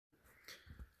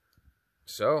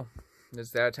So,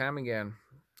 it's that time again.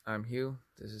 I'm Hugh.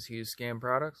 This is Hugh's Scam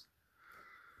Products.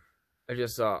 I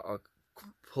just saw a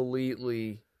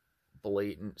completely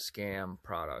blatant scam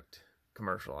product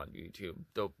commercial on YouTube.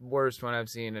 The worst one I've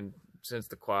seen since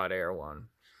the Quad Air one.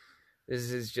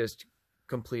 This is just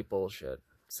complete bullshit.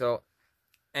 So,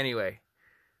 anyway,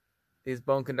 these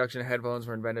bone conduction headphones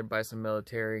were invented by some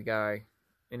military guy,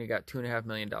 and he got $2.5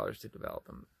 million to develop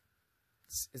them.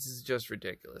 This is just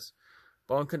ridiculous.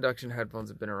 Bone conduction headphones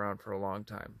have been around for a long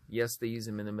time. Yes, they use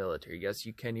them in the military. Yes,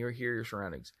 you can hear your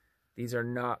surroundings. These are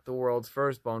not the world's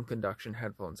first bone conduction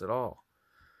headphones at all.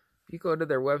 If you go to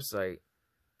their website,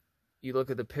 you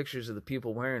look at the pictures of the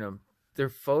people wearing them, they're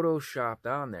photoshopped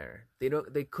on there.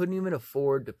 They couldn't even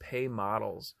afford to pay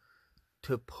models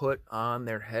to put on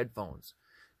their headphones.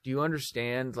 Do you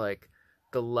understand, like,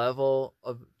 the level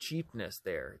of cheapness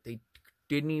there? They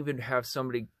didn't even have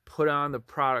somebody put on the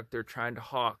product they're trying to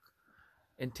hawk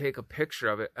and take a picture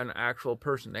of it, an actual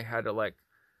person. They had to, like,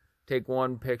 take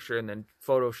one picture and then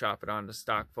Photoshop it onto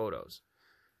stock photos.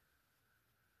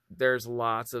 There's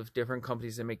lots of different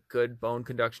companies that make good bone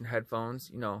conduction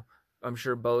headphones. You know, I'm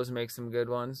sure Bose makes some good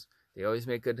ones. They always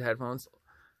make good headphones.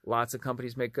 Lots of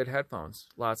companies make good headphones.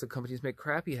 Lots of companies make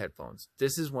crappy headphones.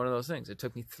 This is one of those things. It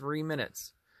took me 3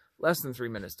 minutes, less than 3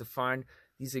 minutes, to find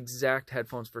these exact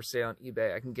headphones for sale on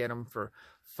eBay. I can get them for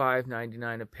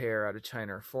 $5.99 a pair out of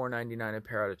China, or $4.99 a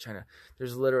pair out of China.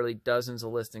 There's literally dozens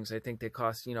of listings. I think they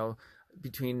cost,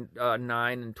 between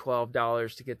 $9 and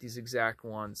 $12 to get these exact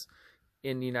ones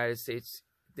in the United States.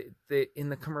 In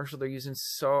the commercial, they're using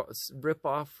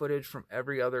rip-off footage from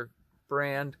every other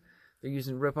brand. They're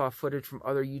using rip-off footage from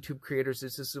other YouTube creators.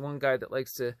 This is one guy that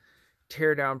likes to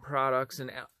tear down products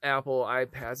and Apple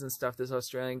iPads and stuff, this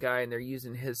Australian guy, and they're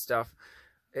using his stuff.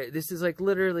 This is like,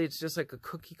 literally, it's just like a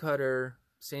cookie cutter,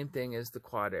 same thing as the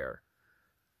Quad Air.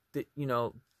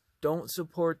 Don't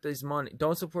support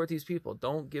Don't support these people.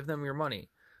 Don't give them your money.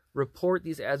 Report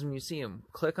these ads when you see them.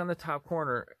 Click on the top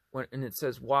corner and it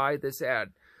says, why this ad?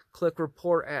 Click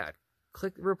report ad.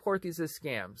 Click report these as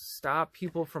scams. Stop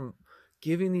people from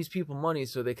giving these people money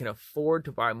so they can afford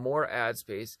to buy more ad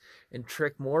space and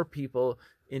trick more people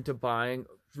into buying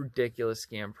ridiculous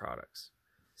scam products.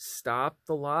 Stop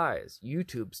the lies.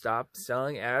 YouTube, stop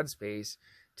selling ad space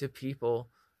to people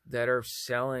that are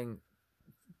selling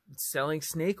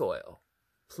snake oil.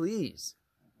 Please.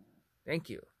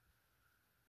 Thank you.